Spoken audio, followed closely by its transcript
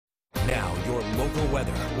your local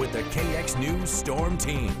weather with the KX News Storm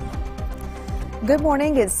Team. Good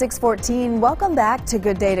morning, it's 6:14. Welcome back to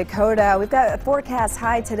Good Day Dakota. We've got a forecast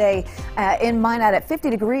high today in Minot at 50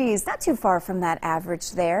 degrees, not too far from that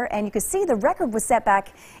average there. And you can see the record was set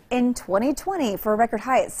back in 2020 for a record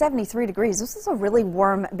high at 73 degrees. This was a really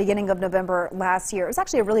warm beginning of November last year. It was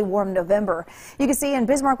actually a really warm November. You can see in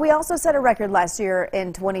Bismarck, we also set a record last year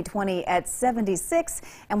in 2020 at 76,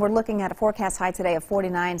 and we're looking at a forecast high today of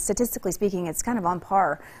 49. Statistically speaking, it's kind of on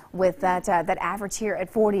par with that average here at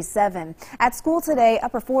 47. At school today,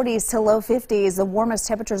 upper 40s to low 50s. The warmest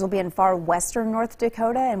temperatures will be in far western North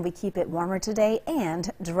Dakota, and we keep it warmer today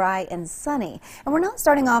and dry and sunny. And we're not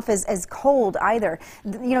starting off as cold either.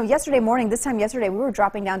 You know, yesterday morning, this time yesterday, we were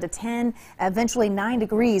dropping down to 10, eventually 9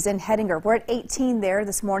 degrees in Hettinger. We're at 18 there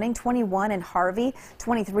this morning, 21 in Harvey,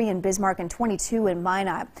 23 in Bismarck, and 22 in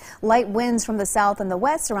Minot. Light winds from the south and the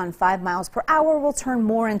west around 5 miles per hour will turn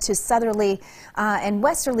more into southerly and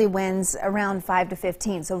westerly winds around 5 to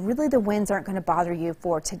 15. So really the winds aren't going to bother you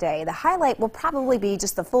for today. The highlight will probably be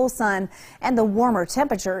just the full sun and the warmer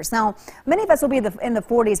temperatures. Now, many of us will be in the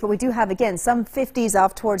 40s, but we do have, again, some 50s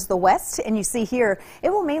off towards the west. And you see here, it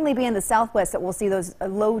will mainly be in the southwest that we'll see those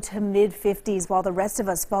low to mid 50s, while the rest of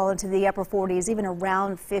us fall into the upper 40s, even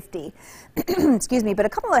around 50. Excuse me, but a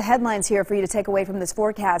couple of headlines here for you to take away from this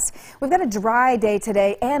forecast. We've got a dry day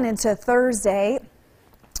today and into Thursday.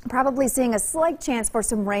 Probably seeing a slight chance for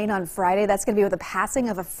some rain on Friday. That's going to be with the passing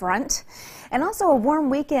of a front. And also a warm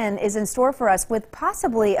weekend is in store for us with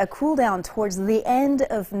possibly a cool down towards the end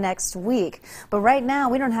of next week. But right now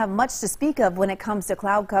we don't have much to speak of when it comes to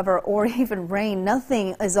cloud cover or even rain.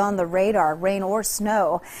 Nothing is on the radar, rain or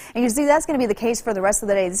snow. And you see that's going to be the case for the rest of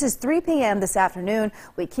the day. This is 3 p.m. this afternoon.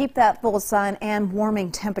 We keep that full sun and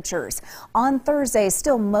warming temperatures. On Thursday,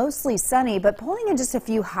 still mostly sunny, but pulling in just a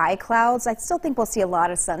few high clouds. I still think we'll see a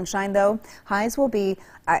lot of sunshine though. Highs will be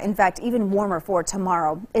in fact, even warmer for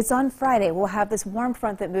tomorrow. It's on Friday. We'll have this warm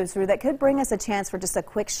front that moves through that could bring us a chance for just a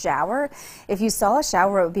quick shower. If you saw a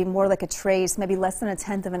shower, it would be more like a trace, maybe less than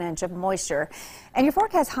 1/10 of an inch of moisture. And your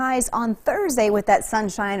forecast highs on Thursday with that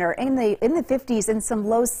sunshine are in the 50s and some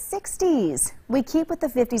low 60s. We keep with the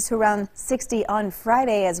 50s to around 60 on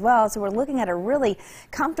Friday as well. So we're looking at a really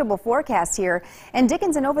comfortable forecast here. And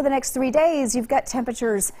Dickinson, over the next 3 days, you've got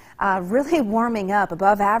temperatures really warming up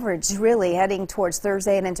above average, really heading towards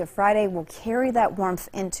Thursday and into Friday. We'll carry that warmth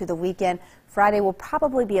into the weekend. Friday will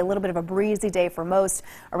probably be a little bit of a breezy day for most,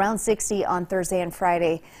 around 60 on Thursday and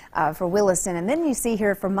Friday for Williston. And then you see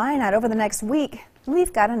here for Minot over the next week,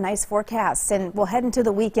 we've got a nice forecast, and we'll head into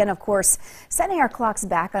the weekend, of course, setting our clocks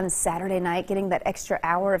back on Saturday night, getting that extra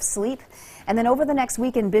hour of sleep. And then over the next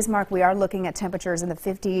week in Bismarck, we are looking at temperatures in the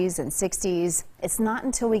 50s and 60s. It's not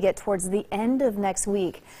until we get towards the end of next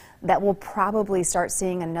week that we'll probably start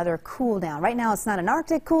seeing another cool down. Right now, it's not an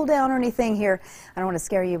Arctic cool down or anything here. I don't want to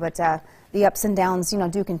scare you, but the ups and downs,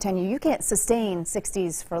 do continue. You can't sustain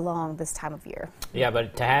 60s for long this time of year. Yeah,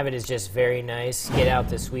 but to have it is just very nice. Get out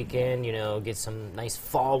this weekend, get some nice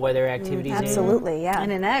fall weather activities in. Absolutely, yeah.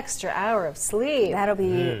 And an extra hour of sleep. That'll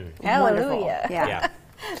be wonderful. Hallelujah. Yeah.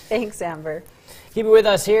 Thanks, Amber. Keep it with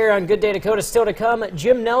us here on Good Day Dakota. Still to come,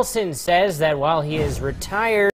 Jim Nelson says that while he is retired,